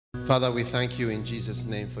Father, we thank you in Jesus'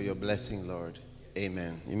 name for your blessing, Lord.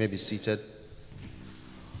 Amen. You may be seated.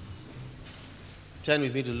 Turn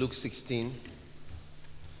with me to Luke 16.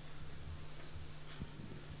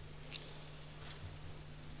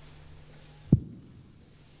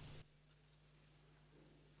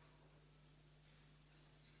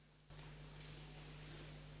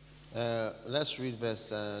 Let's read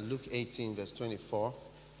Luke 18, verse 24.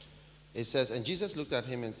 It says, "And Jesus looked at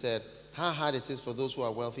him and said, how hard it is for those who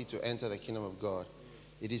are wealthy to enter the kingdom of God.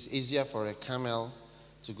 It is easier for a camel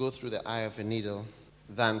to go through the eye of a needle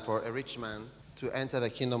than for a rich man to enter the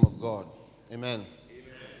kingdom of God." Amen. Amen.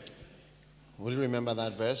 Will you remember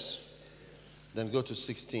that verse? Then go to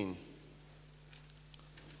 16.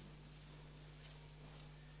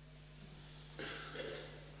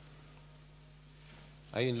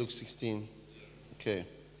 Are you in Luke 16? Okay.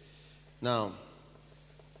 Now,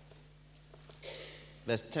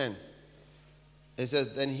 verse 10. It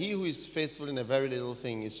says, "Then he who is faithful in a very little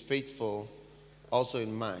thing is faithful also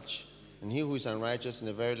in much. And he who is unrighteous in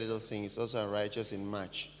a very little thing is also unrighteous in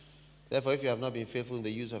much. Therefore, if you have not been faithful in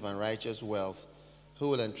the use of unrighteous wealth, who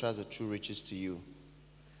will entrust the true riches to you?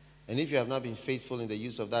 And if you have not been faithful in the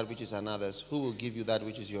use of that which is another's, who will give you that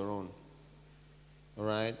which is your own?" All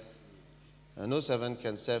right? And no servant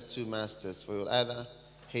can serve two masters, for he will either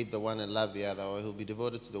hate the one and love the other, or he will be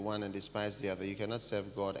devoted to the one and despise the other. You cannot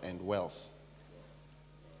serve God and wealth.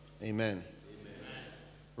 Amen. Amen.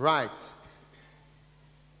 Right.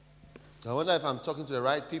 I wonder if I'm talking to the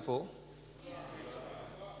right people.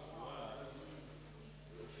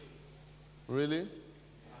 Really?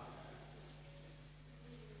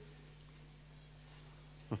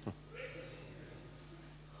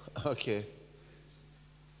 Okay.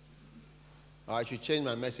 I should change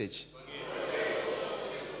my message.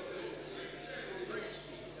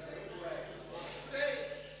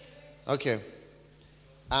 Okay.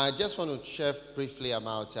 I just want to share briefly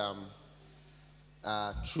about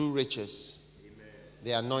true riches,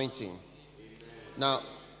 the anointing. Amen. Now,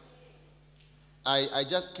 I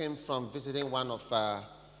just came from visiting one of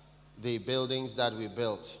the buildings that we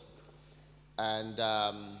built, and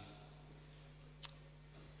I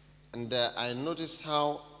noticed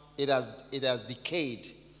how it has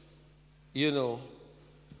decayed,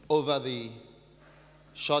 over the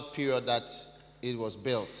short period that it was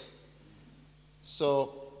built.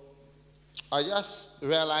 So I just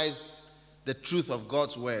realized the truth of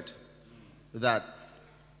God's word, that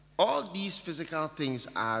all these physical things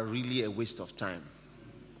are really a waste of time,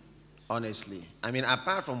 honestly. I mean,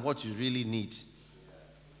 apart from what you really need,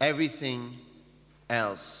 everything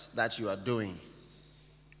else that you are doing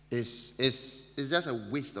is just a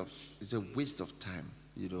waste of time,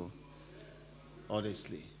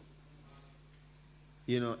 honestly.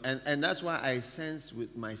 And that's why I sense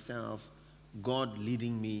with myself God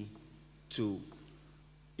leading me to,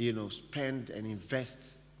 spend and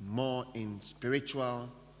invest more in spiritual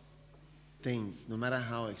things, no matter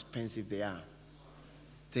how expensive they are.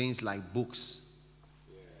 Things like books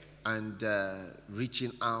and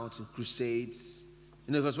reaching out in crusades.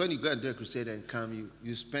 Because when you go and do a crusade and come,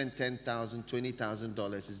 you spend $10,000,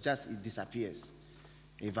 $20,000. It disappears,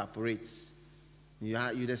 evaporates.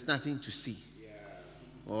 There's nothing to see.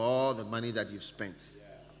 All the money that you've spent.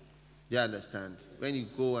 You understand? When you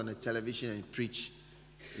go on a television and preach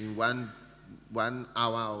in one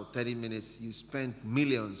hour or 30 minutes, you spend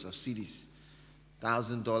millions of cedis.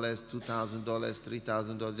 $1,000, $2,000,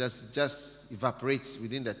 $3,000. Just evaporates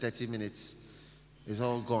within the 30 minutes. It's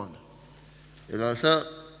all gone. So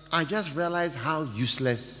I just realized how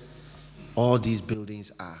useless all these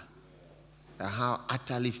buildings are. How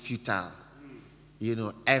utterly futile.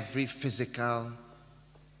 Every physical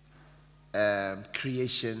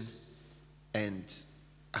creation and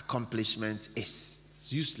accomplishment is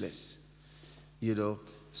useless.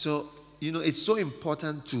 So it's so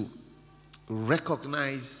important to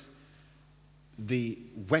recognize the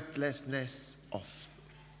worthlessness of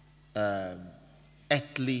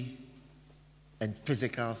earthly and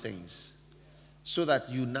physical things, so that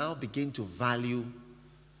you now begin to value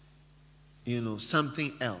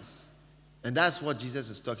something else. And that's what Jesus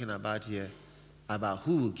is talking about here, about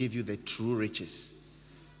who will give you the true riches.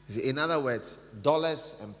 In other words,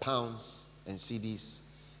 dollars and pounds and cedis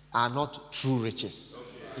are not true riches.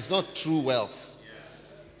 It's not true wealth.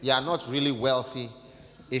 You are not really wealthy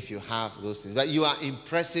if you have those things. But you are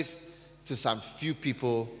impressive to some few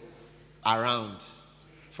people around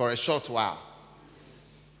for a short while.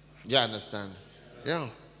 You understand? Yeah.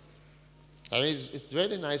 I mean, it's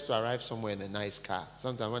very nice to arrive somewhere in a nice car.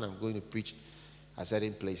 Sometimes when I'm going to preach at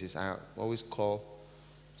certain places, I always call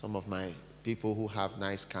some of my people who have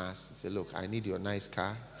nice cars and say, look, I need your nice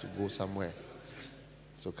car to go somewhere.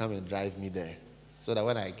 So come and drive me there. So that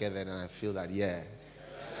when I get there, then I feel that, yeah,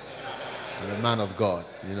 I'm a man of God,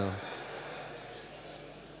 you know.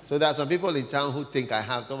 So there are some people in town who think I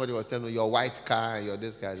have, somebody was telling me, your white car and your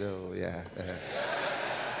this guy. Oh, yeah.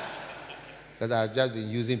 Because I've just been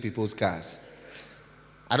using people's cars.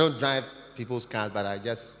 I don't drive people's cars, but I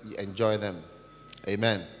just enjoy them.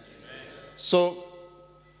 Amen. So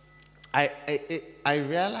I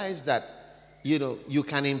realized that, you know, you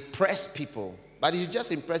can impress people, but you're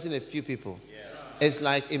just impressing a few people. It's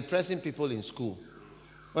like impressing people in school.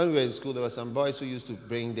 When we were in school, there were some boys who used to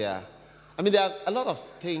bring their... I mean, there are a lot of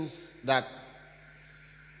things that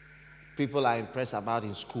people are impressed about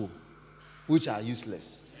in school, which are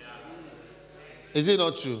useless. Is it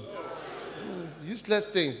not true? Useless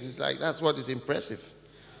things. It's like, that's what is impressive.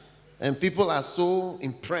 And people are so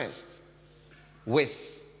impressed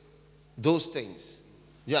with those things.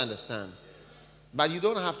 Do you understand? But you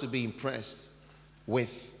don't have to be impressed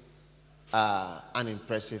with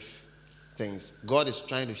unimpressive things. God is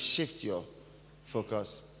trying to shift your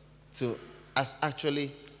focus to us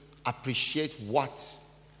actually appreciate what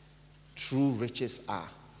true riches are.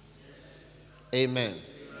 Amen.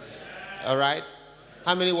 All right?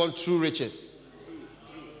 How many want true riches?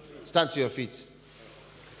 Stand to your feet.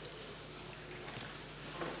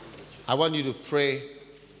 I want you to pray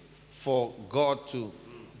for God to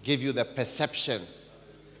give you the perception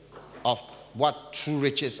of what true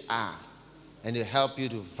riches are, and to help you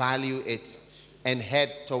to value it and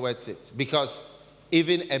head towards it. Because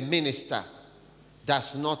even a minister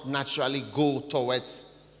does not naturally go towards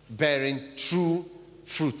bearing true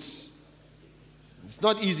fruits. It's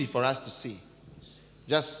not easy for us to see.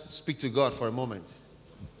 Just speak to God for a moment.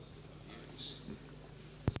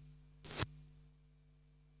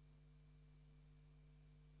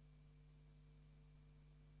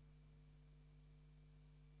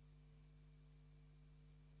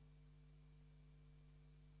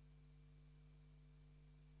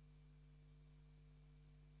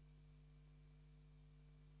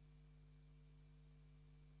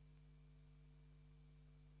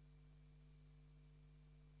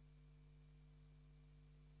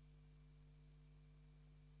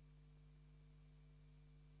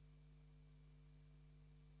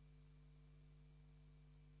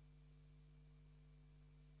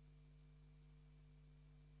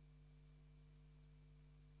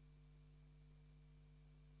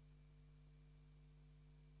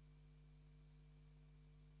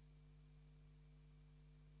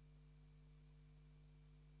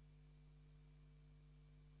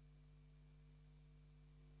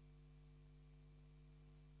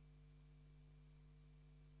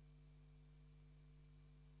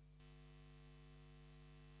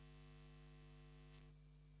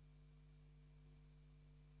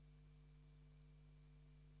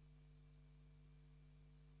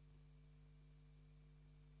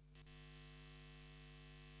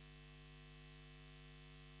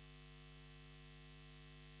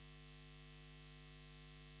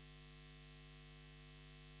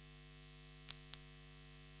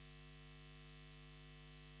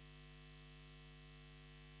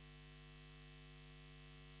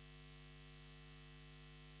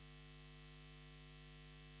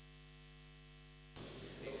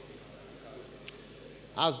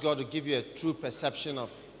 Ask God to give you a true perception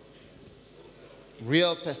of,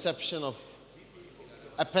 real perception of,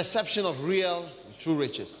 a perception of real, true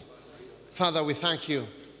riches. Father, we thank you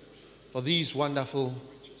for these wonderful,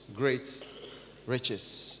 great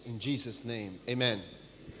riches. In Jesus' name, amen.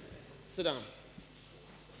 Sit down.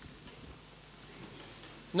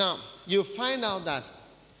 Now, you find out that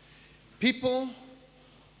people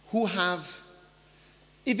who have,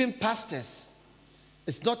 even pastors,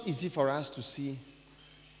 it's not easy for us to see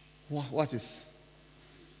what is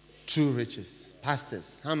true riches.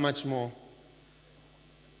 Pastors, how much more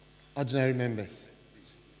ordinary members?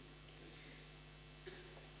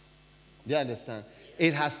 Do you understand?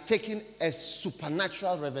 It has taken a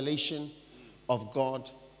supernatural revelation of God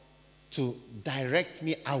to direct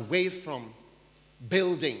me away from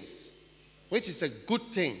buildings, which is a good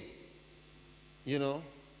thing, you know,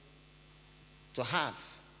 to have.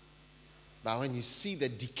 But when you see the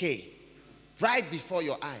decay right before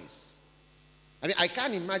your eyes, I mean, I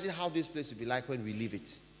can't imagine how this place will be like when we leave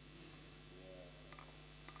it.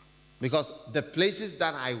 Because the places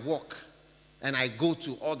that I walk and I go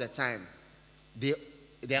to all the time,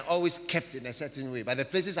 they're always kept in a certain way. But the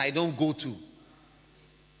places I don't go to,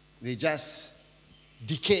 they just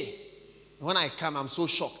decay. When I come, I'm so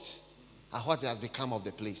shocked at what has become of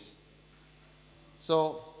the place.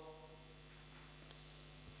 So,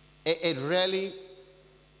 It really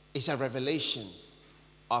is a revelation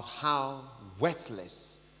of how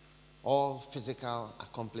worthless all physical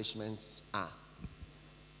accomplishments are.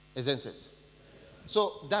 Isn't it?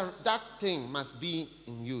 So that thing must be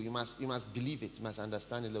in you. You must believe it. You must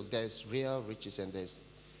understand it. Look, there's real riches and there's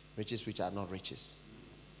riches which are not riches.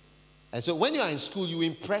 And so when you are in school, you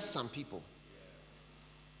impress some people.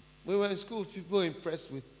 When we were in school, people were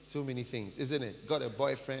impressed with so many things, isn't it? Got a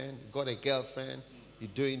boyfriend, got a girlfriend, you're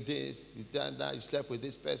doing this, you done that, you slept with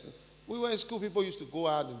this person. We were in school, people used to go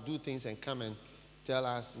out and do things and come and tell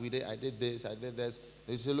us, I did this, I did this.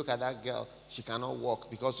 They used to look at that girl, she cannot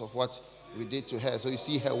walk because of what we did to her. So you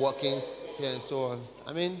see her walking here and so on.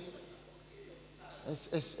 I mean,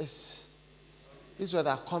 these were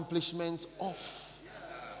the accomplishments of.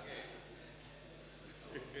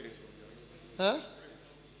 Huh?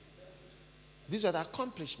 These are the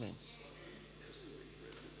accomplishments.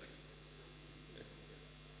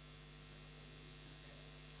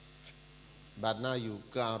 But now you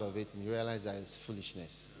go out of it and you realize that it's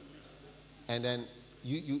foolishness. And then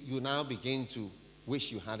you now begin to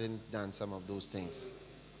wish you hadn't done some of those things.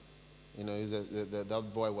 You know,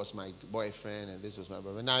 that boy was my boyfriend and this was my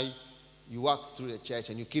brother. Now you walk through the church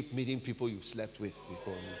and you keep meeting people you slept with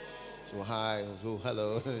before. So hi, so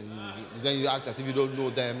hello. Then you act as if you don't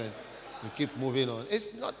know them and you keep moving on.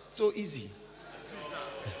 It's not so easy.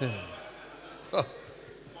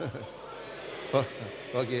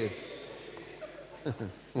 Forgive.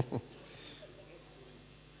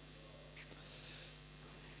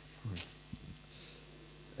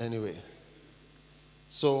 Anyway,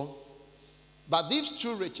 so, but these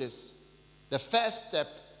true riches, the first step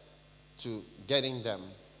to getting them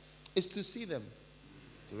is to see them,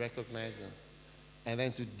 to recognize them, and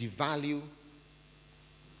then to devalue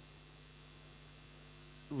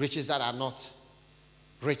riches that are not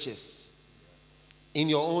riches. In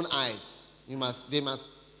your own eyes, they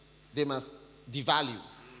must devalue.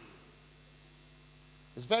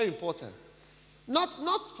 It's very important. Not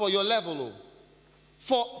for your level,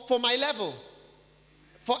 for my level,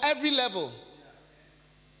 for every level.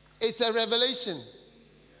 It's a revelation.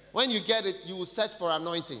 When you get it, you will search for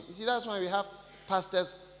anointing. You see, that's why we have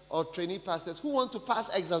pastors or trainee pastors who want to pass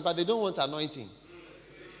exams, but they don't want anointing.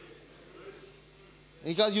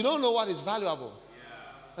 Because you don't know what is valuable.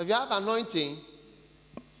 If you have anointing,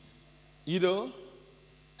 you know,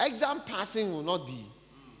 exam passing will not be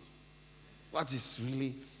what is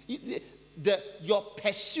really. Your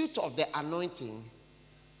pursuit of the anointing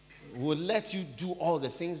will let you do all the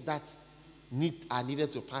things that are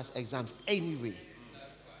needed to pass exams anyway.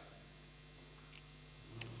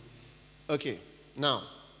 Okay, now,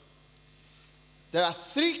 there are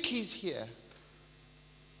 3 keys here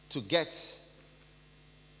to get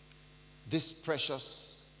this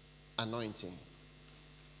precious anointing.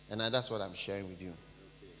 And that's what I'm sharing with you.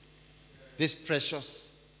 These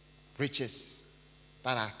precious riches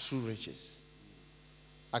that are true riches.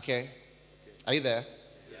 Okay? Are you there?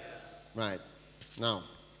 Yeah. Right. Now,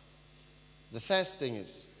 the first thing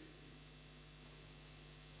is,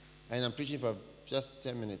 and I'm preaching for just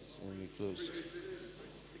 10 minutes and we close.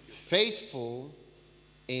 Faithful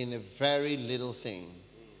in a very little thing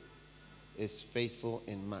is faithful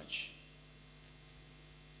in much.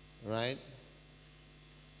 Right?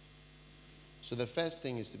 So the first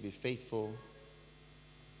thing is to be faithful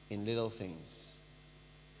in little things.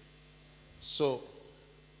 So,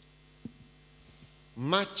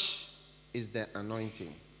 much is the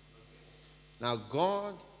anointing. Now,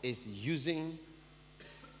 God is using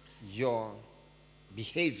your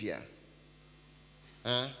behavior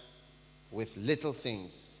with little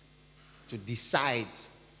things to decide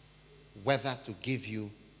whether to give you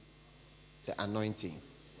the anointing.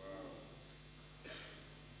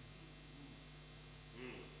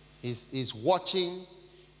 He's watching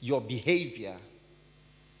your behavior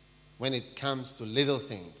when it comes to little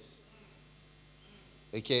things.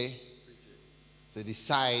 Okay? To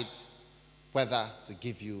decide whether to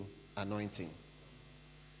give you anointing.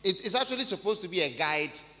 It's actually supposed to be a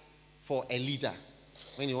guide for a leader.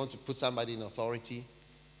 When you want to put somebody in authority,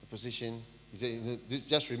 a position, you say,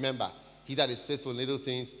 just remember, he that is faithful in little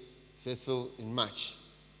things is faithful in much.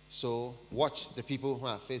 So watch the people who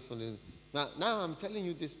are faithful in. Now I'm telling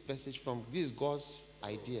you this message from this God's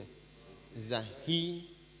idea, is that he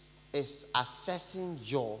is assessing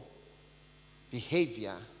your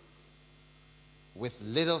behavior with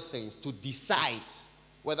little things to decide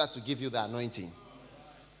whether to give you the anointing.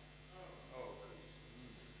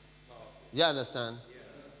 You understand?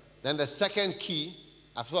 Then the second key,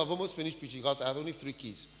 I've almost finished preaching because I have only 3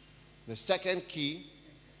 keys. The second key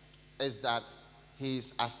is that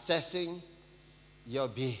he's assessing your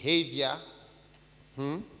behavior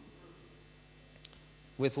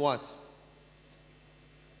with what?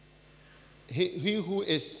 He who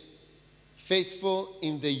is faithful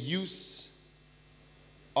in the use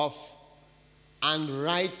of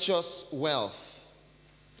unrighteous wealth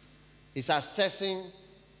is assessing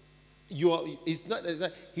your.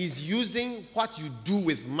 He's using what you do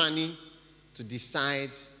with money to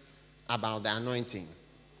decide about the anointing.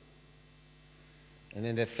 And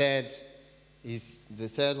then the third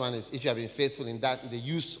one is, if you have been faithful in the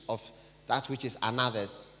use of that which is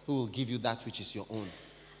another's, who will give you that which is your own.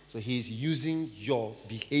 So he's using your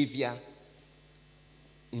behavior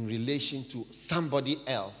in relation to somebody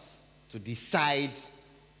else to decide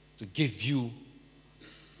to give you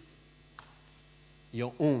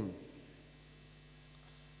your own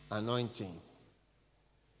anointing.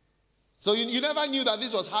 So you never knew that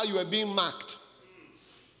this was how you were being marked.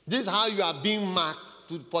 This is how you are being marked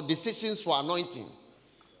for decisions for anointing,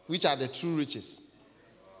 which are the true riches.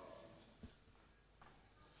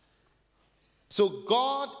 So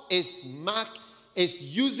God is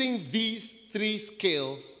using these three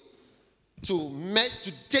scales to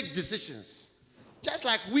take decisions. Just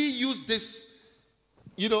like we use this,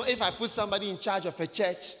 if I put somebody in charge of a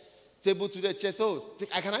church, it's able to do the church. So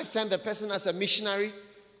can I send the person as a missionary?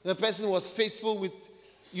 The person was faithful with,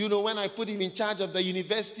 when I put him in charge of the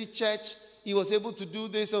university church, he was able to do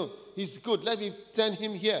this. Oh, he's good. Let me send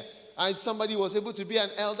him here. And somebody was able to be an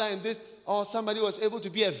elder in this, or somebody was able to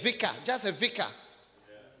be a vicar, just a vicar.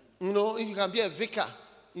 Yeah. If you can be a vicar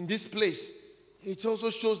in this place, it also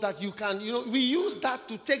shows that you can, we use that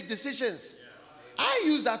to take decisions. Yeah. I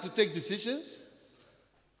use that to take decisions.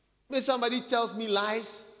 When somebody tells me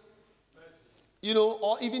lies,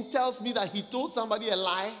 or even tells me that he told somebody a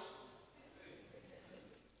lie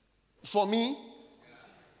for me,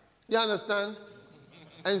 you understand?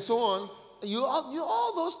 And so on. You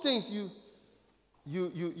all those things, you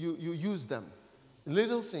use them.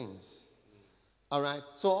 Little things. All right?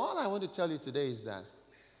 So all I want to tell you today is that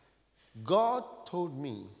God told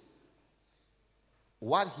me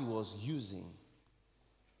what he was using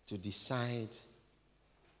to decide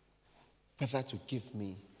whether to give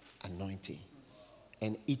me anointing.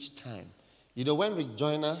 And each time. When Rick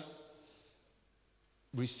Joyner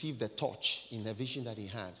received the torch in the vision that he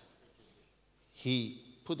had, he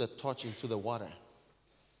put the torch into the water.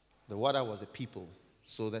 The water was the people.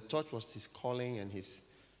 So the torch was his calling and his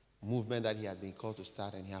movement that he had been called to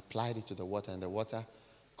start, and he applied it to the water, and the water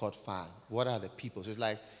caught fire. What are the people? So it's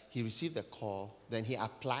like he received the call, then he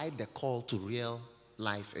applied the call to real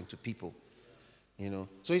life and to people.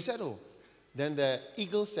 So he said, then the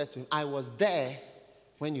eagle said to him, I was there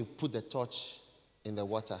when you put the torch in the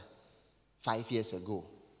water 5 years ago.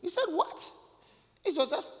 He said, what? It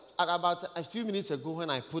was just about a few minutes ago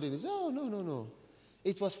when I put it. He said, oh, no.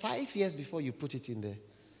 It was 5 years before you put it in the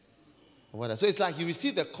water. So it's like you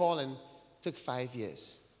received the call and it took 5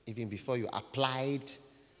 years, even before you applied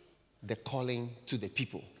the calling to the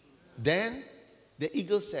people. Then the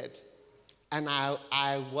eagle said, and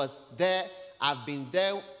I was there, I've been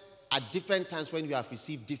there at different times when you have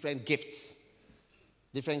received different gifts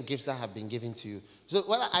that have been given to you. So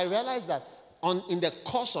I realized that in the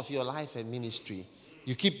course of your life and ministry,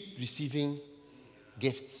 you keep receiving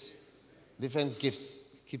gifts. Different gifts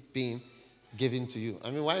keep being given to you. I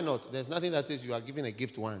mean, why not? There's nothing that says you are given a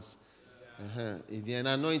gift once. In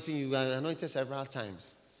anointing, you are anointed several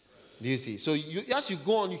times. Do you see? So as you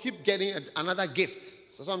go on, you keep getting another gift.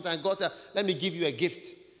 So sometimes God says, let me give you a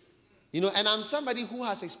gift. And I'm somebody who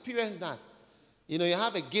has experienced that. You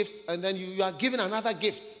have a gift, and then you are given another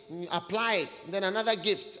gift. And you apply it, and then another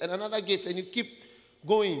gift, and you keep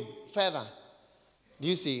going further. Do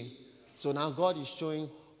you see? So now God is showing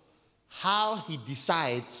how he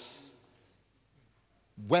decides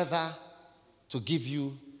whether to give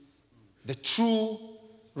you the true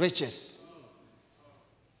riches.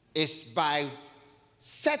 It's by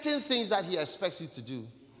certain things that he expects you to do.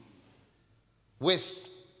 With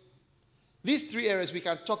these three areas, we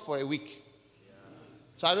can talk for a week.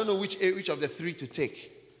 So I don't know which of the three to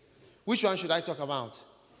take. Which one should I talk about?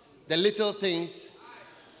 The little things,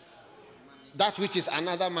 that which is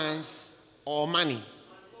another man's, or money?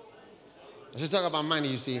 I should talk about money,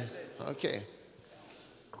 you see. Okay.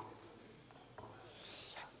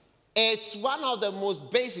 It's one of the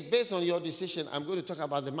most basic, based on your decision. I'm going to talk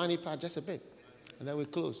about the money part just a bit, and then we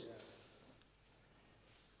close.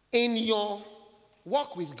 In your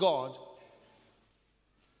walk with God,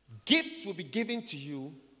 gifts will be given to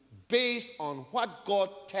you based on what God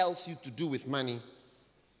tells you to do with money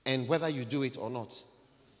and whether you do it or not.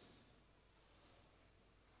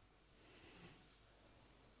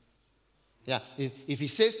 Yeah, if he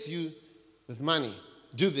says to you with money,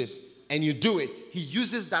 do this, and you do it, he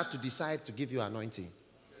uses that to decide to give you anointing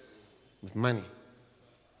with money.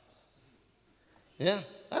 Yeah,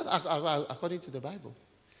 that's according to the Bible.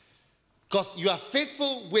 Because you are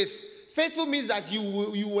faithful means that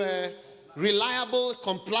you were reliable,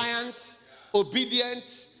 compliant,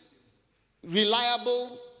 obedient,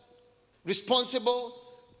 reliable, responsible,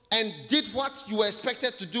 and did what you were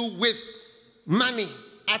expected to do with money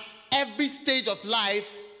at every stage of life.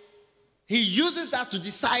 He uses that to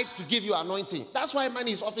decide to give you anointing. That's why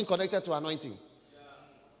money is often connected to anointing.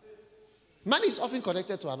 Money is often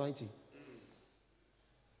connected to anointing.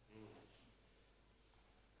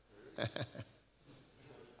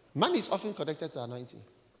 Money is often connected to anointing.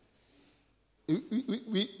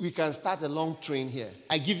 We can start a long train here.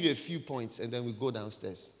 I give you a few points and then we go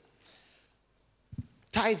downstairs.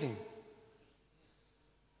 Tithing.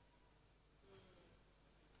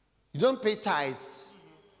 You don't pay tithes.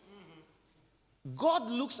 God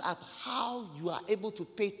looks at how you are able to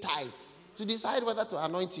pay tithes to decide whether to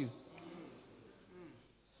anoint you.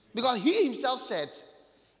 Because he himself said,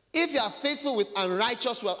 if you are faithful with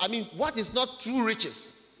unrighteous wealth, what is not true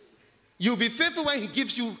riches? You'll be faithful when he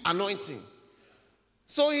gives you anointing.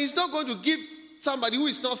 So he's not going to give somebody who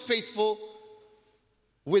is not faithful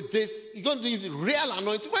with this. He's going to give the real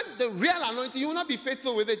anointing. When the real anointing, you will not be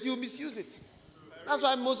faithful with it. You will misuse it. That's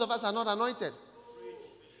why most of us are not anointed.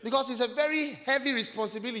 Because it's a very heavy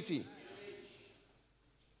responsibility.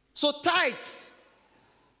 So tithes.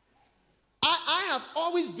 I have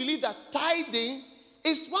always believed that tithing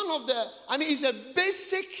is one of the, it's a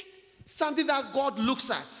basic, something that God looks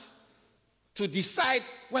at to decide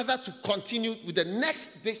whether to continue with the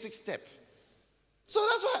next basic step. So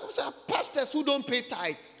that's why there are pastors who don't pay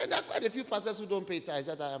tithes. And there are quite a few pastors who don't pay tithes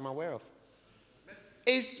that I am aware of.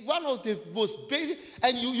 It's one of the most basic,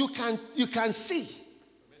 and you can see.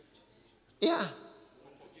 Yeah.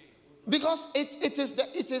 Because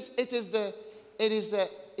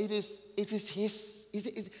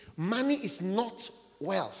money is not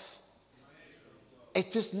wealth.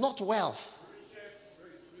 It is not wealth.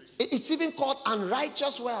 It's even called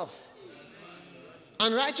unrighteous wealth.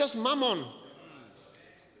 Unrighteous mammon.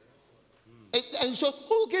 And so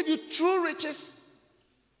who gave you true riches?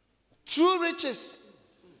 True riches.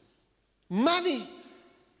 Money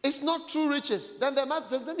is not true riches. Then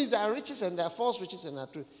that means there are riches and there are false riches and there are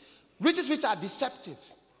true. Riches which are deceptive.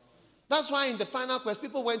 That's why in the final quest,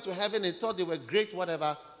 people went to heaven and thought they were great,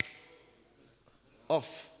 whatever,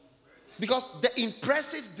 off. Because the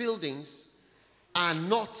impressive buildings are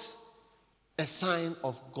not a sign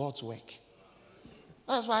of God's work.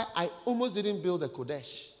 That's why I almost didn't build a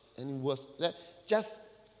Kodesh. And it was just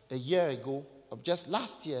a year ago, or just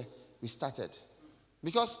last year, we started.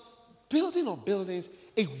 Because building of buildings,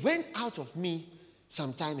 it went out of me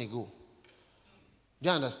some time ago. Do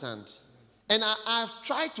you understand? And I've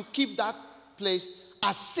tried to keep that place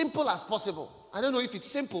as simple as possible. I don't know if it's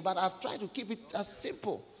simple, but I've tried to keep it as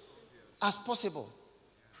simple as possible.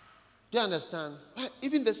 Do you understand?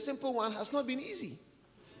 Even the simple one has not been easy.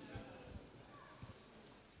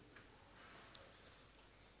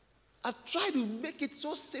 I've tried to make it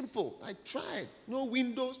so simple. I tried. No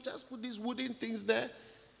windows, just put these wooden things there.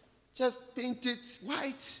 Just paint it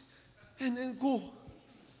white and then go.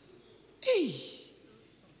 Hey.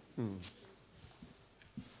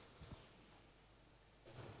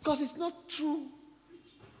 Because it's not true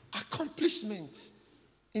accomplishment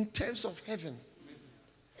in terms of heaven.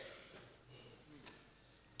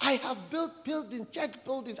 I have built buildings, church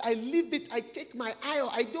buildings. I live it. I take my eye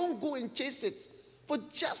off. I don't go and chase it for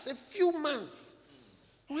just a few months.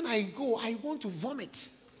 When I go, I want to vomit.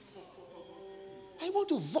 I want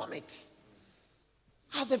to vomit.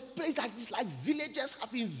 At the place like this, like villagers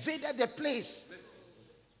have invaded the place.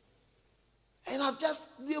 And I've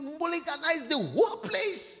just mulliganized the whole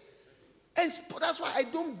place. And that's why I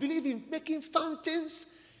don't believe in making fountains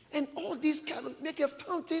and all these kind of, make a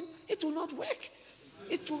fountain, it will not work.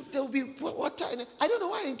 There will be water in it. I don't know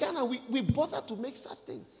why in Ghana we bother to make such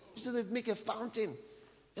things. You say they make a fountain,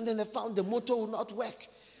 and then the motor will not work.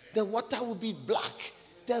 The water will be black.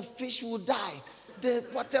 The fish will die. The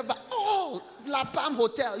whatever. Oh, La Palm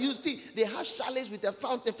Hotel. You see, they have chalets with the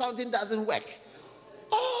fountain. The fountain doesn't work.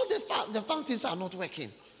 All the fountains are not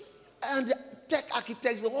working. And the tech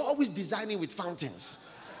architects are always designing with fountains.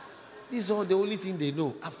 This is all the only thing they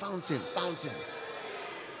know. A fountain.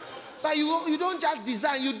 But you don't just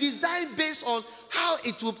design. You design based on how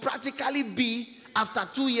it will practically be after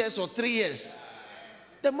 2 years or 3 years.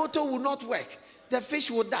 The motor will not work. The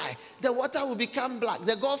fish will die. The water will become black.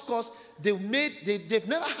 The golf course, they've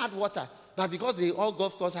never had water. But because they all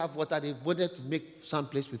golf courses have water, they wanted to make some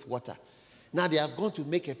place with water. Now they have gone to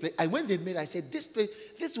make a place. And when they made, I said, this place,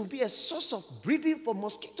 this will be a source of breeding for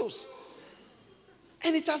mosquitoes.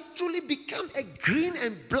 And it has truly become a green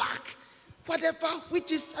and black, whatever,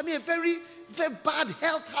 which is, a very, very bad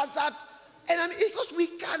health hazard. And because we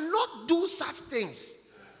cannot do such things.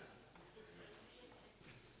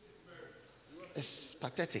 It's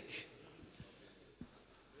pathetic.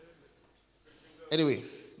 Anyway,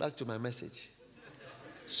 back to my message.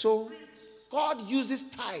 So, God uses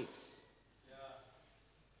tithes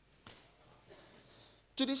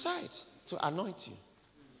to decide to anoint you.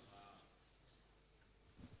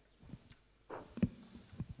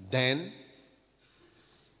 Then,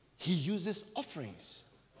 he uses offerings.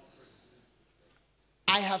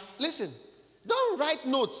 Listen, don't write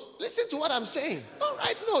notes. Listen to what I'm saying. Don't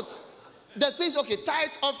write notes. The things, okay,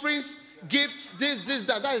 tithes, offerings, gifts, this,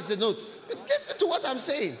 that is the notes. Listen to what I'm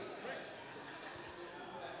saying.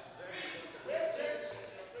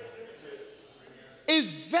 It's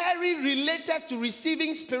very related to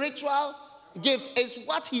receiving spiritual gifts. It's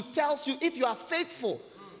what he tells you if you are faithful,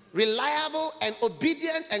 reliable, and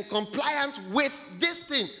obedient and compliant with this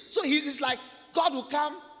thing. So he is like, God will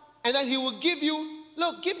come and then he will give you,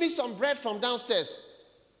 look, give me some bread from downstairs.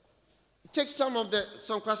 Take some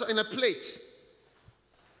croissant in a plate.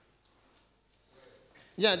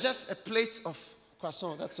 Yeah, just a plate of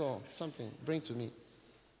croissant, that's all. Something, bring to me.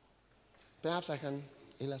 Perhaps I can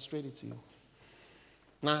illustrate it to you.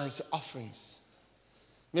 Now it's offerings.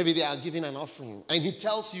 Maybe they are giving an offering. And he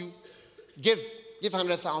tells you, give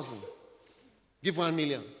 100,000. Give 1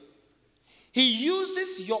 million. He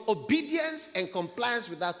uses your obedience and compliance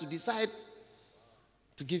with that to decide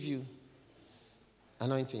to give you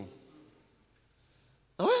anointing.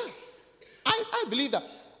 Well, I believe that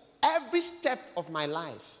every step of my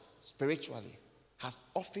life, spiritually, has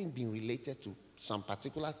often been related to some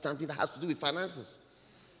particular something that has to do with finances.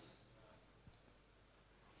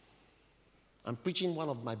 I'm preaching one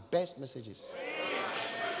of my best messages. Yeah.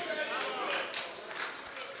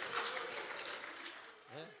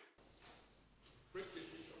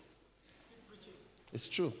 It's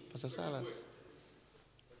true, Pastor Silas.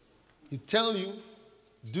 He tells you,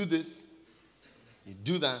 do this, you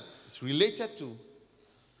do that. It's related to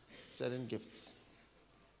certain gifts.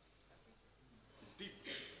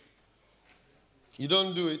 You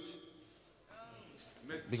don't do it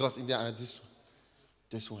because in there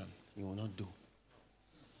this one you will not do.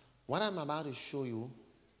 What I'm about to show you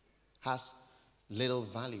has little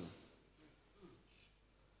value.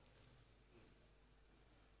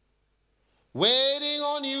 Waiting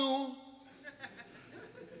on you.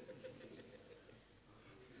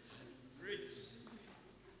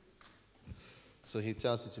 So he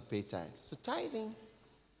tells you to pay tithes. So tithing,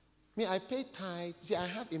 I pay tithes. See, I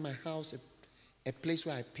have in my house a place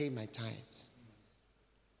where I pay my tithes.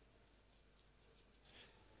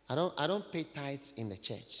 I don't pay tithes in the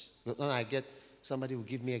church. Somebody will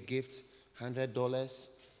give me a gift, $100.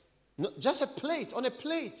 No, just a plate, on a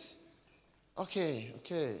plate. Okay.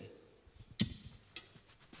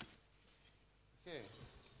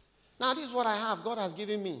 Now this is what I have. God has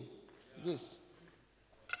given me this.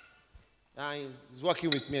 He's working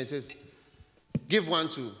with me and says, give one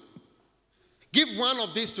of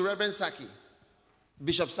these to Reverend Saki,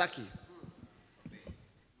 Bishop Saki.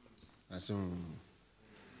 I said,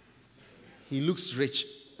 he looks rich.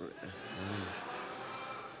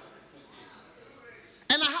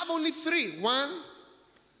 And I have only 3. 1,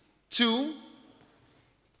 2,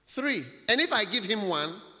 3. And if I give him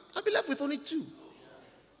 1, I'll be left with only 2.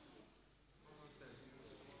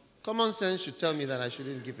 Common sense should tell me that I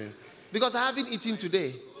shouldn't give him. Because I haven't eaten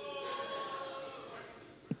today.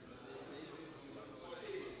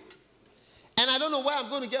 And I don't know where I'm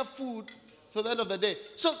going to get food till the end of the day.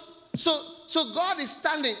 So God is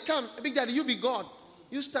standing. Come, Big Daddy, you be God.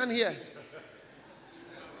 You stand here.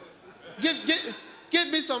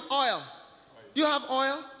 Give me some oil. You have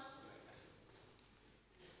oil?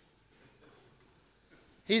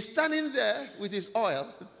 He's standing there with his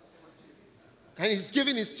oil. And he's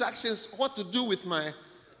giving instructions what to do with my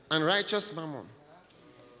unrighteous mammon.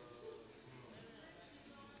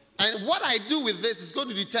 And what I do with this is going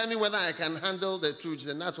to determine whether I can handle the truth.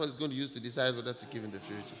 And that's what he's going to use to decide whether to give him the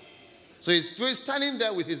truth. So he's standing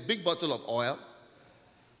there with his big bottle of oil,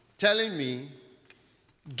 telling me,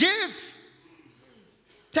 give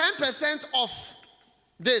 10% off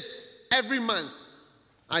this every month.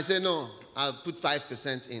 I say, no, I'll put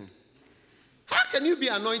 5% in. How can you be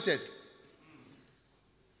anointed?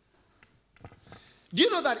 Do you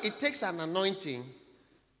know that it takes an anointing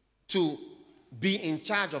to be in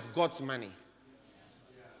charge of God's money?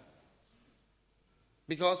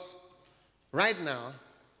 Because right now,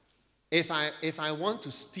 if I want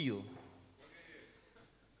to steal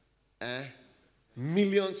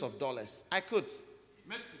millions of dollars, I could.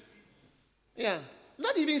 Mercy. Yeah.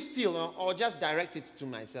 Not even steal or just direct it to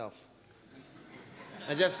myself.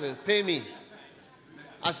 I just pay me.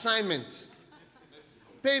 Assignment.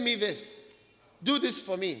 Pay me this. Do this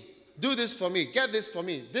for me. Do this for me. Get this for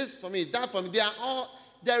me. This for me. That for me.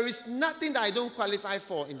 There is nothing that I don't qualify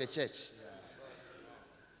for in the church.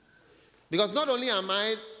 Because not only am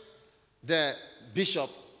I the bishop,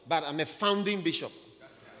 but I'm a founding bishop.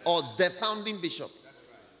 Or the founding bishop.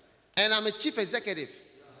 And I'm a chief executive.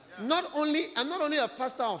 I'm not only a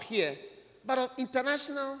pastor of here, but of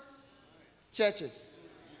international churches.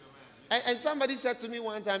 And somebody said to me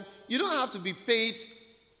one time, you don't have to be paid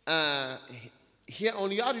here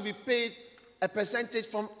only. You have to be paid a percentage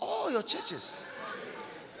from all your churches.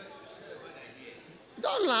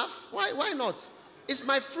 Don't laugh. Why not? It's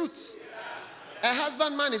my fruit. A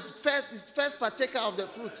husbandman is first partaker of the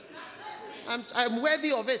fruit. I'm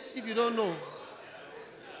worthy of it, if you don't know.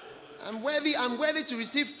 I'm worthy to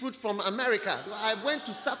receive fruit from America. I went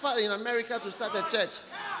to suffer in America to start a church.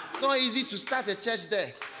 It's not easy to start a church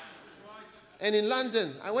there. And in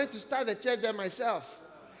London, I went to start a church there myself.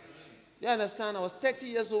 You understand? I was 30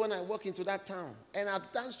 years old when I walked into that town. And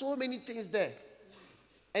I've done so many things there.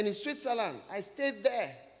 And in Switzerland, I stayed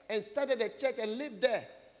there and started a church and lived there.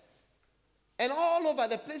 And all over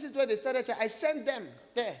the places where they started a church, I sent them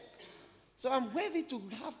there. So I'm worthy to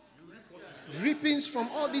have reapings from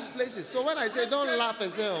all these places. So when I say don't laugh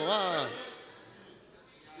and say, oh, wow.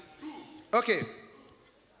 Okay.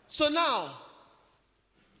 So now,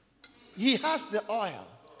 he has the oil.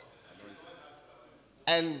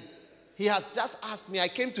 And he has just asked me, I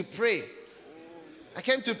came to pray.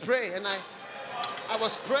 And I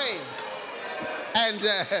was praying. And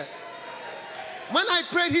when I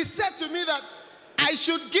prayed, he said to me that I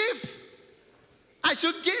should give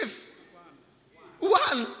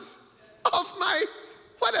one of my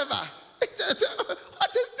whatever. What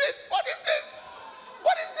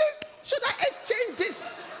is this? Should I exchange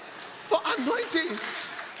this for anointing?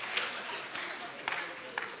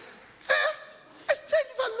 Exchange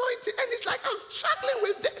for anointing. And it's like I'm struggling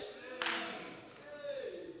with this.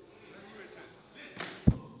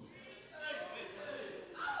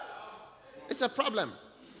 It's a problem.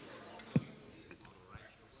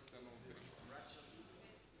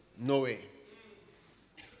 No way.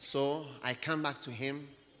 So I come back to him.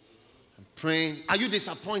 I'm praying. Are you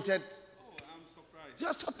disappointed? Oh, I'm surprised.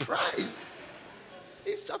 You're surprised.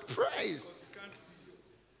 He's surprised.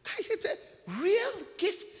 It's a real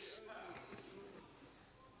gift.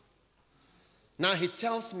 Now he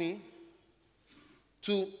tells me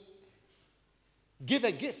to give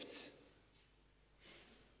a gift.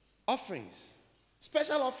 Offerings.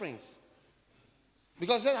 Special offerings.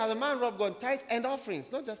 Because as a man robbed God, tithe and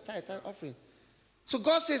offerings. Not just tithe, offering. So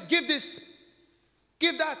God says, give this.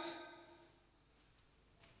 Give that.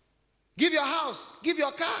 Give your house. Give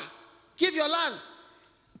your car. Give your land.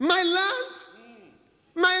 My land.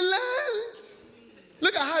 My land.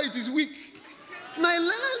 Look at how it is weak. My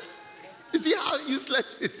land. You see how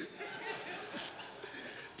useless it is?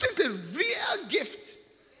 This is a real gift.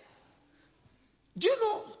 Do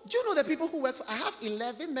you know the people who work for? I have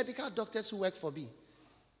 11 medical doctors who work for me.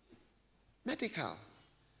 Medical.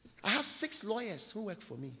 I have 6 lawyers who work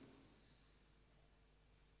for me.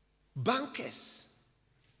 Bankers.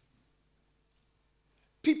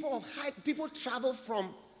 People travel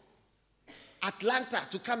from Atlanta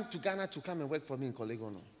to come to Ghana to come and work for me in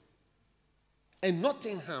Kolegono. And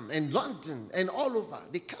Nottingham and London and all over.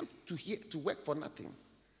 They come to here to work for nothing.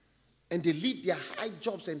 And they leave their high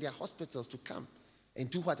jobs and their hospitals to come and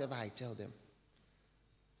do whatever I tell them.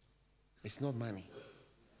 It's not money.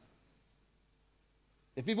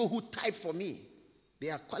 The people who type for me, they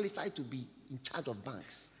are qualified to be in charge of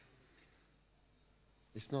banks.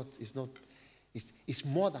 It's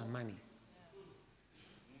more than money.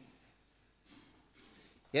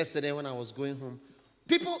 Yesterday when I was going home,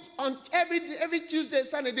 people on every Tuesday,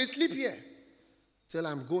 Sunday, they sleep here till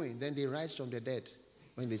I'm going. Then they rise from the dead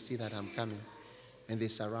when they see that I'm coming. And they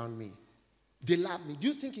surround me. They love me. Do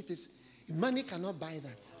you think it is? Money cannot buy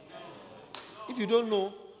that. If you don't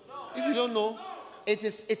know, it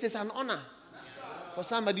is an honor for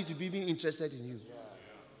somebody to be even interested in you.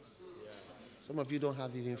 Some of you don't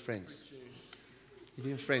have even friends.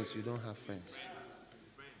 Even friends, you don't have friends.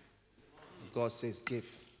 God says, give.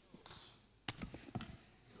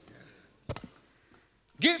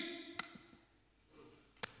 Give.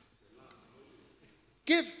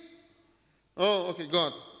 Give. Oh, okay,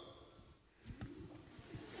 God.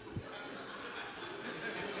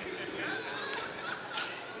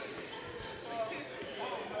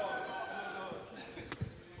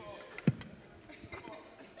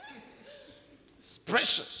 It's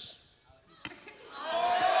precious.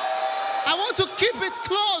 I want to keep it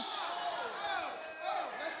close.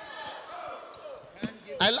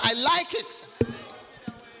 I like it.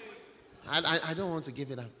 I don't want to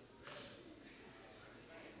give it up.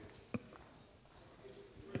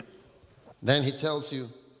 Then he tells you,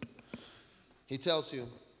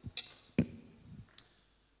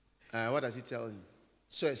 what does he tell you?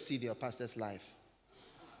 Sow a seed in your pastor's life.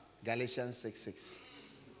 Galatians 6:6.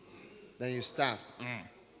 Then you start.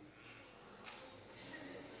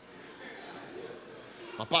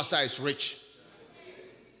 My pastor is rich.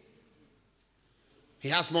 He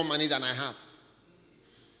has more money than I have.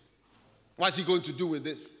 What's he going to do with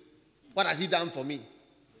this? What has he done for me?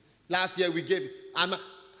 Last year we gave. I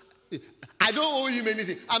don't owe him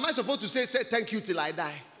anything. Am I supposed to say thank you till I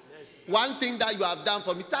die? Yes. One thing that you have done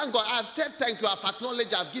for me. Thank God, I've said thank you. I've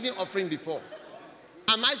acknowledged I've given offering before.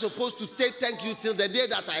 Am I supposed to say thank you till the day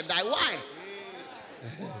that I die? Why?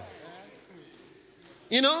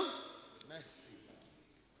 You know?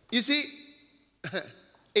 You see,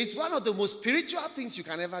 it's one of the most spiritual things you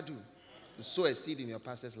can ever do, to sow a seed in your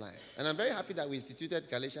pastor's life. And I'm very happy that we instituted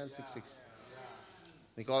Galatians 6:6.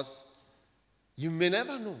 Because you may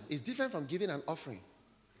never know. It's different from giving an offering.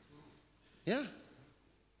 Yeah.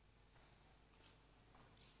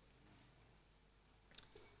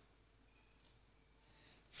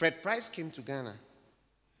 Fred Price came to Ghana.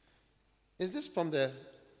 Is this from the...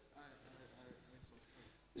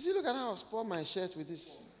 You see, look at how I spoiled my shirt with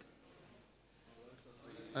this.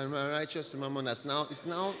 And my righteous mammon it's now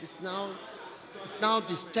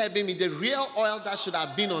disturbing me. The real oil that should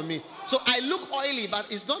have been on me. So I look oily,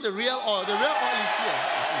 but it's not the real oil. The real oil is here.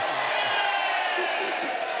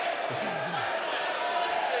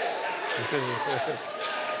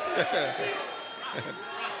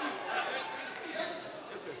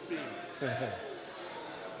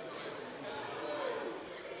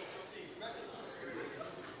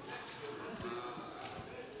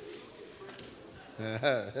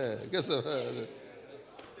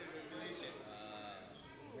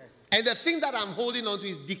 And the thing that I'm holding on to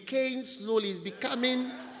is decaying slowly. It's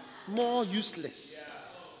becoming more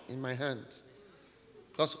useless in my hand.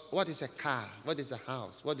 Because what is a car? What is the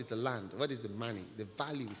house? What is the land? What is the money? The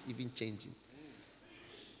value is even changing.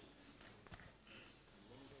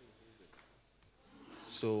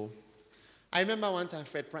 So, I remember one time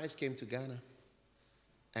Fred Price came to Ghana.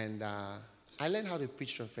 And I learned how to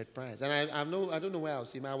preach from Fred Price. And I don't know where I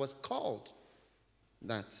was him. I was called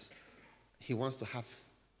that he wants to have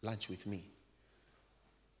lunch with me.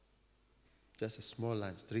 Just a small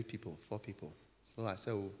lunch, 3 people, 4 people. So I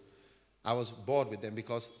said, I was bored with them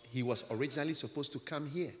because he was originally supposed to come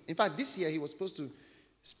here. In fact, this year he was supposed to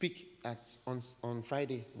speak on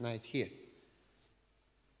Friday night here.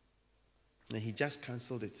 And he just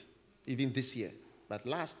canceled it, even this year. But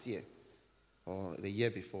last year, or the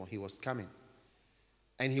year before, he was coming.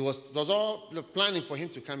 And it was all planning for him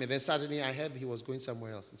to come. And then suddenly I heard he was going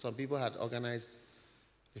somewhere else. And some people had organized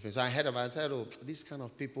different. So I heard about it. I said, these kind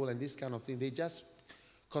of people and this kind of thing, they just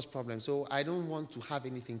cause problems. So I don't want to have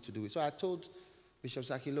anything to do with it. So I told Bishop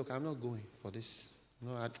Saki, look, I'm not going for this.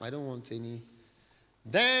 No, I don't want any.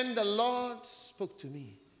 Then the Lord spoke to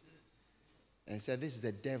me and said, this is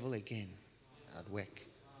the devil again at work.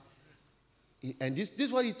 And this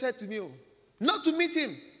is what he said to me. Not to meet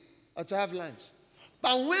him or to have lunch.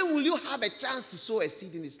 But when will you have a chance to sow a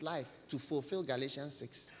seed in his life to fulfill Galatians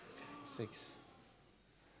 6:6?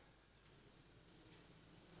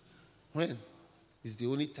 When? It's the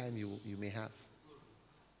only time you may have.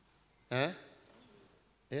 Huh?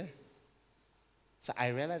 Yeah. So I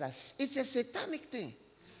realized that it's a satanic thing.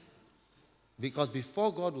 Because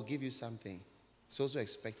before God will give you something, He's also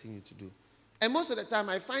expecting you to do. And most of the time,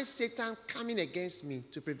 I find Satan coming against me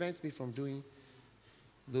to prevent me from doing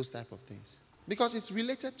those type of things. Because it's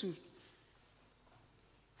related to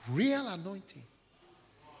real anointing.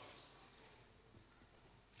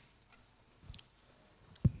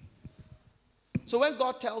 So when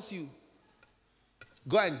God tells you,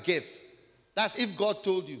 go and give, that's if God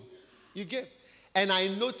told you, you give. And I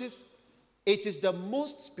notice it is the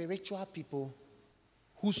most spiritual people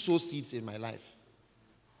who sow seeds in my life.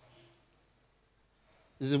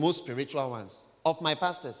 The most spiritual ones of my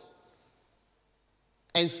pastors.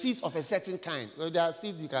 And seeds of a certain kind. Well, there are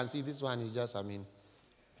seeds you can see. This one is just,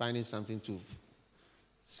 finding something to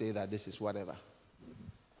say that this is whatever.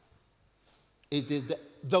 It is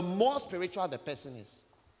the more spiritual the person is,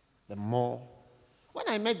 the more. When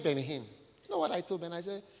I met Benny Hinn, you know what I told Ben? I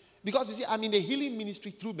said, because you see, I'm in the healing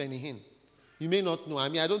ministry through Benny Hinn. You may not know.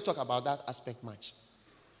 I don't talk about that aspect much.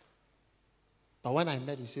 But when I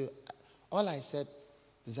met him, all I said,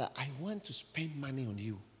 He said, I want to spend money on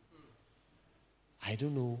you. I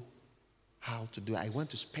don't know how to do it. I want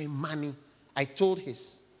to spend money. I told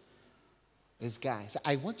this guy, I said,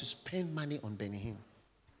 I want to spend money on Benny Hinn.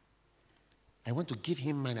 I want to give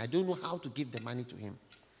him money. I don't know how to give the money to him.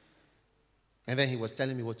 And then he was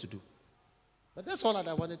telling me what to do. But that's all that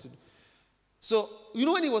I wanted to do. So,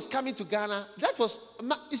 when he was coming to Ghana, that was,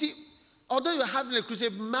 you see, although you are having a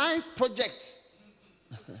crusade, my project,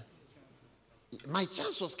 my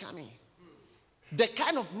chance was coming. The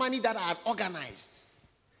kind of money that I had organized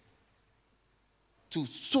to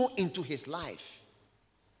sow into his life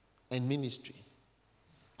and ministry.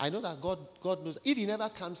 I know that God knows. If he never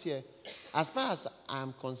comes here, as far as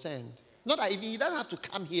I'm concerned, not that he doesn't have to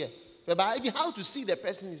come here, but how to see the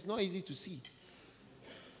person is not easy to see.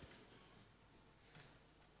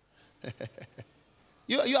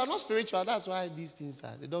 You are not spiritual. That's why these things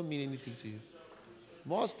they don't mean anything to you.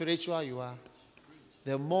 More spiritual you are,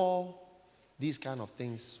 the more these kind of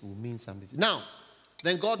things will mean something. Now,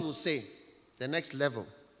 then God will say, the next level.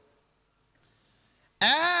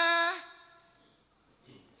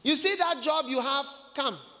 You see that job you have?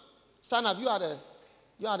 Come. Stand up. You are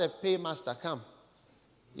the paymaster. Come.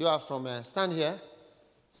 You are from, stand here.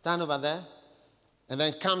 Stand over there. And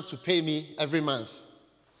then come to pay me every month.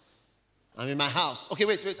 I'm in my house. Okay,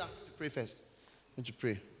 wait. I have to pray first. I want to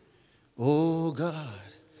pray. Oh, God.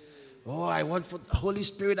 Oh, I want for the Holy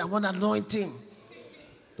Spirit. I want anointing.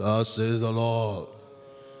 Thus says the Lord.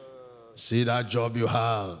 See that job you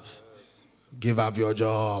have. Give up your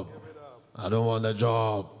job. I don't want the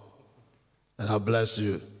job. And I'll bless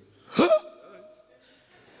you. That's what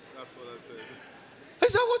I said.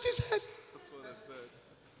 Is that what you said? That's what I said.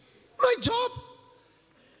 My job?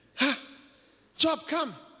 Huh? Job,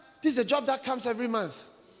 come. This is a job that comes every month.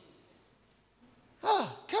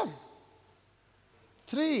 Come.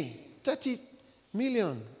 30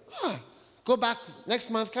 million. Go back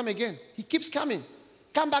next month, come again. He keeps coming.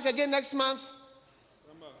 Come back again next month.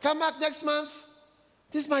 Come back next month.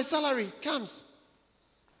 This is my salary. It comes.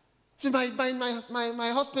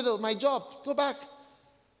 My hospital, my job. Go back.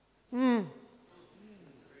 The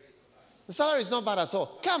salary is not bad at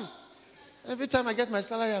all. Come. Every time I get my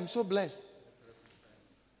salary, I'm so blessed.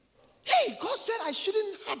 Hey, God said I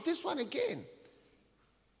shouldn't have this one again.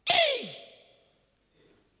 Hey!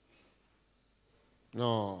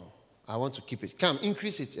 No, I want to keep it. Come,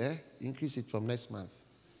 increase it. Increase it from next month.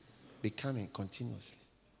 Be coming continuously.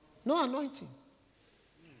 No anointing.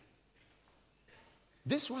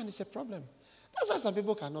 This one is a problem. That's why some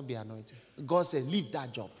people cannot be anointed. God said, leave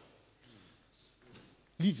that job.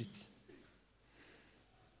 Leave it.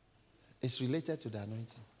 It's related to the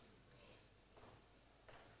anointing.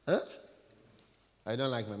 I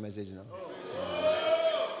don't like my message now.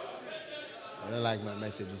 I don't like my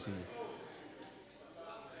message, you see.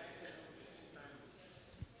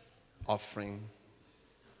 Offering,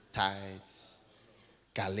 tithes,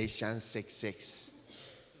 Galatians 6:6,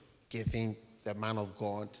 giving the man of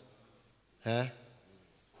God,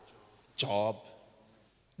 job.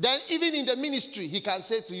 Then even in the ministry, he can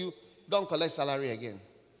say to you, don't collect salary again.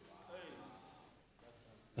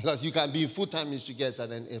 Because you can be in full-time ministry, guys,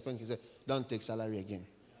 and then a can say, don't take salary again.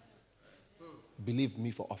 Believe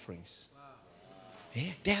me for offerings.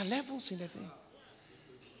 Yeah, there are levels in the thing.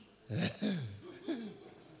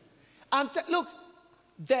 Look,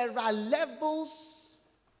 there are levels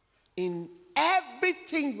in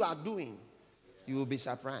everything you are doing. You will be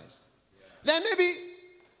surprised. Then maybe,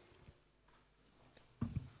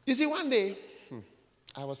 you see, one day,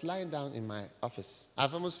 I was lying down in my office.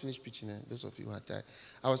 I've almost finished preaching. Those of you who are tired.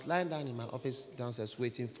 I was lying down in my office downstairs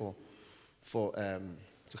waiting to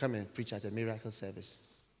come and preach at a miracle service.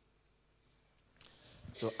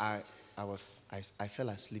 So I fell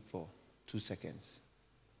asleep for 2 seconds.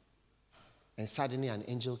 And suddenly an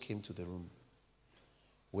angel came to the room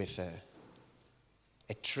with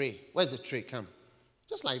a tray. Where's the tray? Come.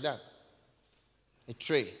 Just like that. A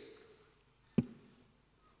tray.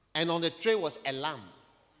 And on the tray was a lamb,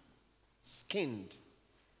 skinned,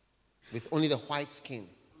 with only the white skin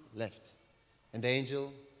left. And the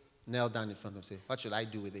angel knelt down in front of him and said, what should I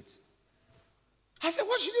do with it? I said,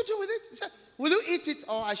 what should you do with it? He said, will you eat it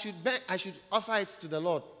or I should offer it to the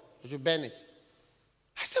Lord? I should burn it.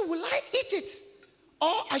 I said, will I eat it?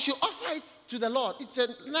 Or I should offer it to the Lord? It's a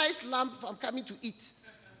nice lamb I'm coming to eat.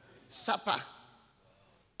 Supper.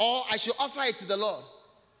 Or I should offer it to the Lord.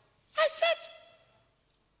 I said,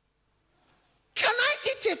 can I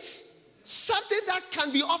eat it? Something that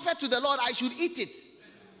can be offered to the Lord, I should eat it.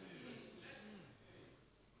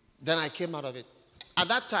 Then I came out of it. At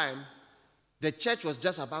that time, the church was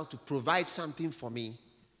just about to provide something for me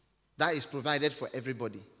that is provided for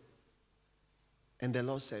everybody. And the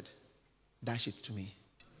Lord said, dash it to me.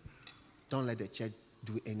 Don't let the church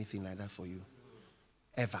do anything like that for you.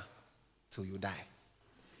 Ever. Till you die.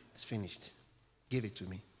 It's finished. Give it to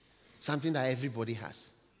me. Something that everybody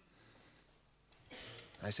has.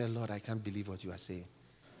 I said, Lord, I can't believe what you are saying.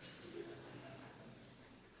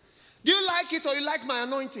 Do you like it or you like my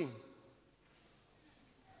anointing?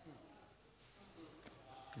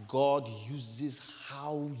 God uses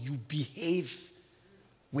how you behave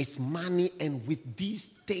with money and with these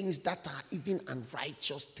things that are even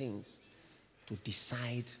unrighteous things to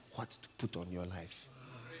decide what to put on your life.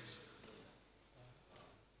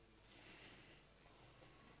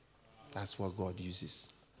 That's what God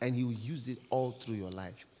uses. And he will use it all through your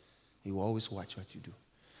life. He will always watch what you do.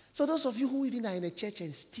 So those of you who even are in a church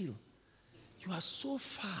and still, you are so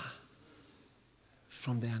far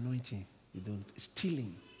from the anointing. You don't,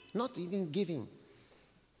 stealing, not even giving.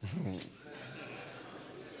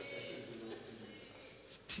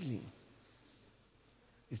 Stealing.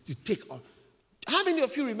 You take all. How many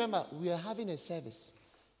of you remember we are having a service?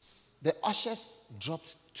 The ushers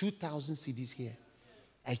dropped 2,000 CDs here.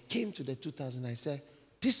 I came to the 2,000. I said,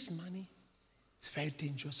 this money is very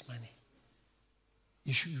dangerous money.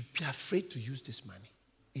 You should be afraid to use this money.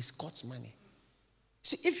 It's God's money.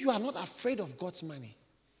 See, if you are not afraid of God's money,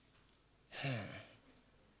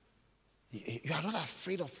 you are not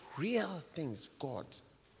afraid of real things, God,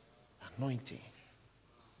 anointing.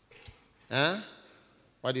 Huh?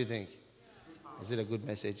 What do you think? Is it a good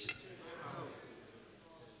message?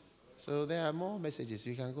 So there are more messages.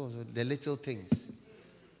 You can go. So the little things.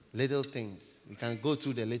 Little things. You can go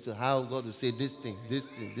through the little. How God will say this thing, this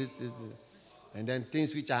thing, this. And then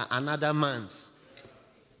things which are another man's.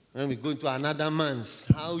 When we go into another man's,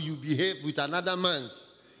 how you behave with another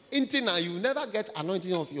man's. Until you never get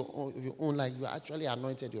anointing of your own, like you actually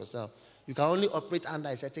anointed yourself. You can only operate under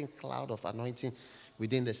a certain cloud of anointing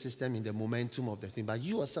within the system in the momentum of the thing. But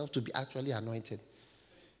you yourself to be actually anointed.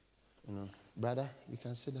 You know, brother, you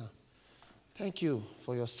can sit down. Thank you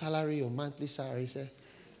for your salary, your monthly salary. Say,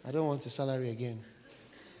 I don't want a salary again.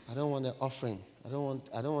 I don't want an offering. I don't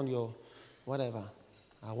want your whatever.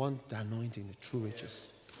 I want the anointing, the true riches.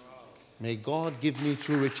 May God give me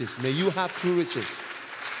true riches. May you have true riches.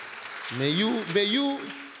 May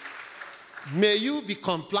you be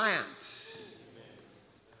compliant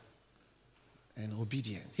and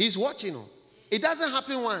obedient. He's watching you. It doesn't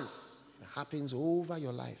happen once. It happens over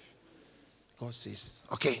your life. God says,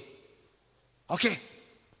 okay,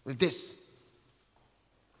 with this.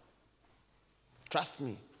 Trust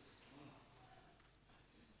me.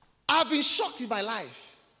 I've been shocked in my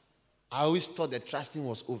life. I always thought that trusting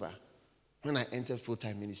was over when I entered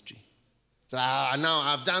full-time ministry. So now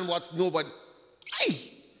I've done what nobody.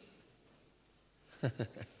 Hey!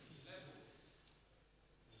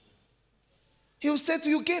 He will say to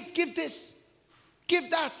you, give this, give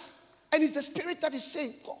that. And it's the Spirit that is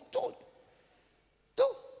saying, go, do.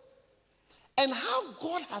 And how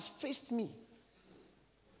God has faced me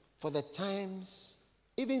for the times,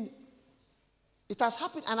 even it has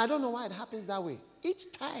happened, and I don't know why it happens that way.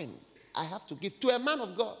 Each time I have to give to a man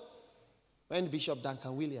of God. When Bishop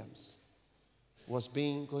Duncan Williams was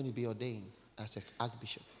going to be ordained as an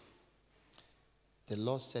archbishop, the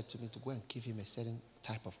Lord said to me to go and give him a certain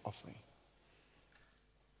type of offering.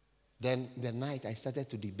 Then the night I started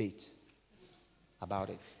to debate about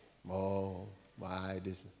it. Oh, why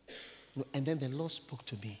this? And then the Lord spoke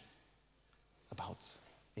to me about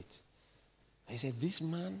it. He said, this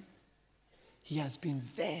man, he has been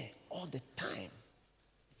there all the time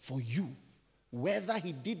for you. Whether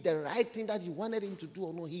he did the right thing that you wanted him to do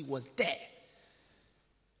or not, he was there.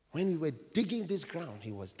 When we were digging this ground,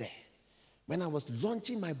 he was there. When I was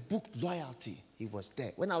launching my book, Loyalty, he was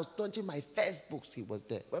there. When I was launching my first books, he was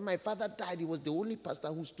there. When my father died, he was the only pastor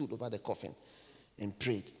who stood over the coffin and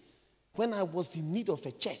prayed. When I was in need of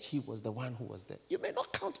a church, he was the one who was there. You may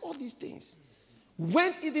not count all these things.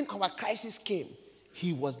 When even our crisis came,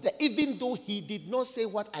 he was there. Even though he did not say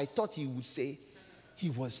what I thought he would say, he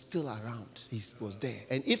was still around. He was there.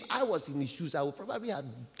 And if I was in his shoes, I would probably have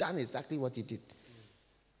done exactly what he did.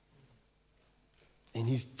 And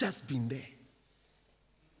he's just been there.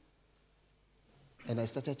 And I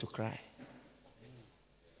started to cry.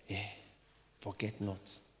 Yeah. Forget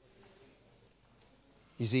not.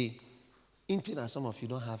 You see, until some of you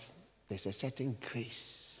don't have, there's a certain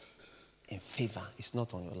grace and favor. It's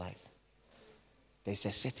not on your life. There's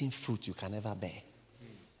a certain fruit you can never bear.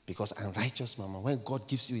 Because unrighteous, mama, when God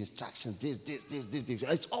gives you instructions, this,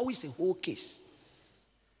 it's always a whole case.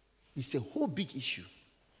 It's a whole big issue.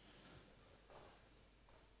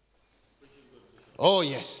 Oh,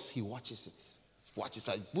 yes, he watches it. Watches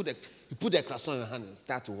it. You put the croissant in your hand and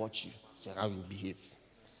start to watch you. So how you behave.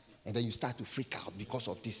 And then you start to freak out because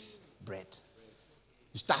of this bread.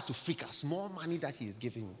 You start to freak out. Small money that he is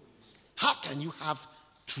giving you. How can you have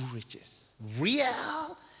true riches?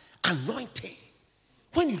 Real anointing.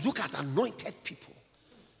 When you look at anointed people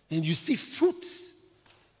and you see fruits,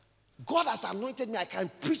 God has anointed me. I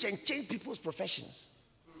can preach and change people's professions.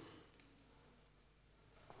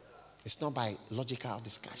 It's not by logical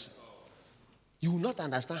discussion. You will not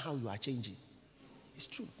understand how you are changing. It's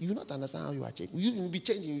true. You will not understand how you are changing. You will be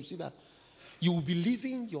changing. You see that. You will be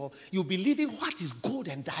living what is gold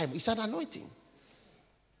and diamond. It's an anointing.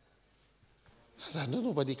 I said,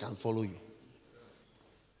 nobody can follow you.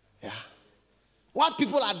 Yeah. What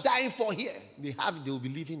people are dying for here, they will be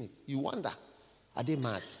living it. You wonder, are they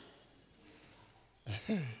mad?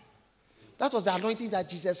 That was the anointing that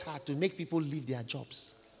Jesus had to make people leave their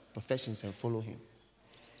jobs, professions, and follow him.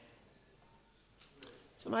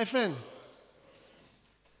 So, my friend,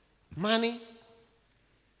 money.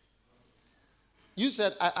 You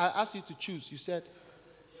said, I asked you to choose. You said,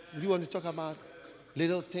 do you want to talk about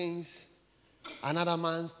little things, another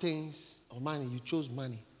man's things, or money? You chose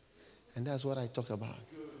money. And that's what I talked about.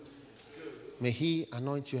 May he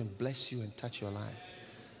anoint you and bless you and touch your life.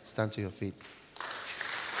 Stand to your feet.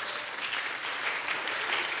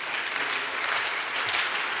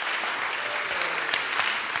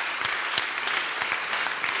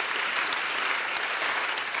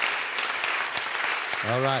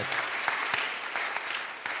 All right.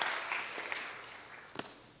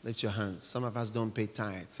 Lift your hands. Some of us don't pay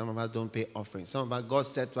tithe. Some of us don't pay offering. Some of us, God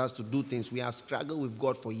said to us to do things. We have struggled with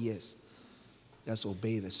God for years. Just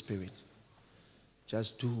obey the Spirit.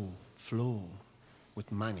 Just do, flow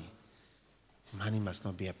with money. Money must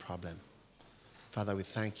not be a problem. Father, we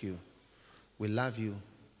thank you. We love you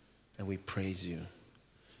and we praise you.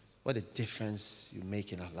 What a difference you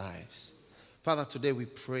make in our lives. Father, today we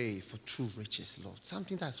pray for true riches, Lord.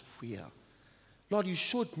 Something that's real. Lord, you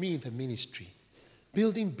showed me in the ministry.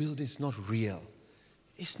 Building buildings is not real.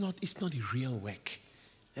 It's not a real work.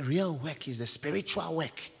 The real work is the spiritual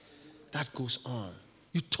work that goes on.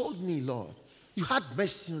 You told me, Lord. You had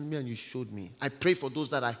mercy on me and you showed me. I pray for those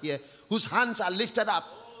that are here whose hands are lifted up.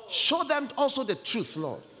 Show them also the truth,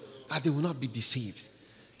 Lord, that they will not be deceived.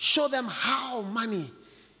 Show them how money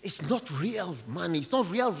is not real money. It's not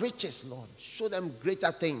real riches, Lord. Show them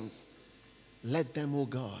greater things. Let them, oh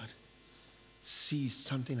God, see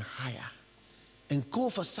something higher and go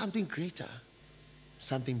for something greater,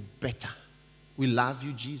 something better. We love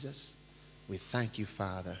you, Jesus. We thank you,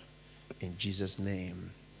 Father. In Jesus'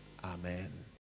 name, amen.